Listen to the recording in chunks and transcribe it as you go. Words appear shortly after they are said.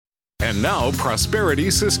And now,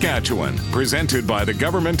 Prosperity Saskatchewan, presented by the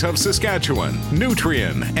Government of Saskatchewan,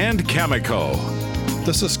 Nutrien, and Cameco.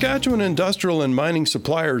 The Saskatchewan Industrial and Mining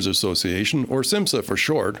Suppliers Association, or SIMSA for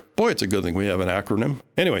short. Boy, it's a good thing we have an acronym.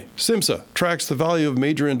 Anyway, SIMSA tracks the value of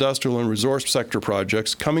major industrial and resource sector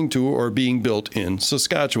projects coming to or being built in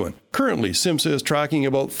Saskatchewan. Currently, SIMSA is tracking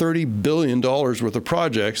about $30 billion worth of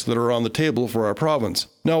projects that are on the table for our province.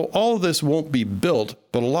 Now, all of this won't be built,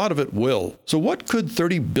 but a lot of it will. So what could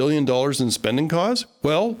 $30 billion in spending cause?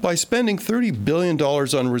 Well, by spending $30 billion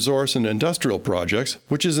on resource and industrial projects,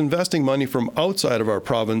 which is investing money from outside of our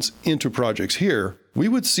province into projects here, we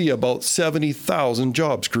would see about 70,000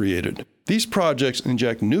 jobs created. These projects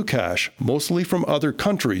inject new cash, mostly from other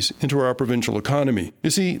countries, into our provincial economy. You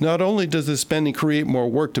see, not only does this spending create more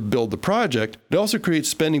work to build the project, it also creates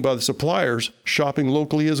spending by the suppliers shopping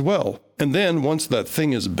locally as well. And then, once that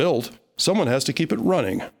thing is built, someone has to keep it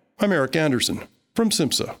running. I'm Eric Anderson from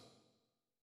SIMSA.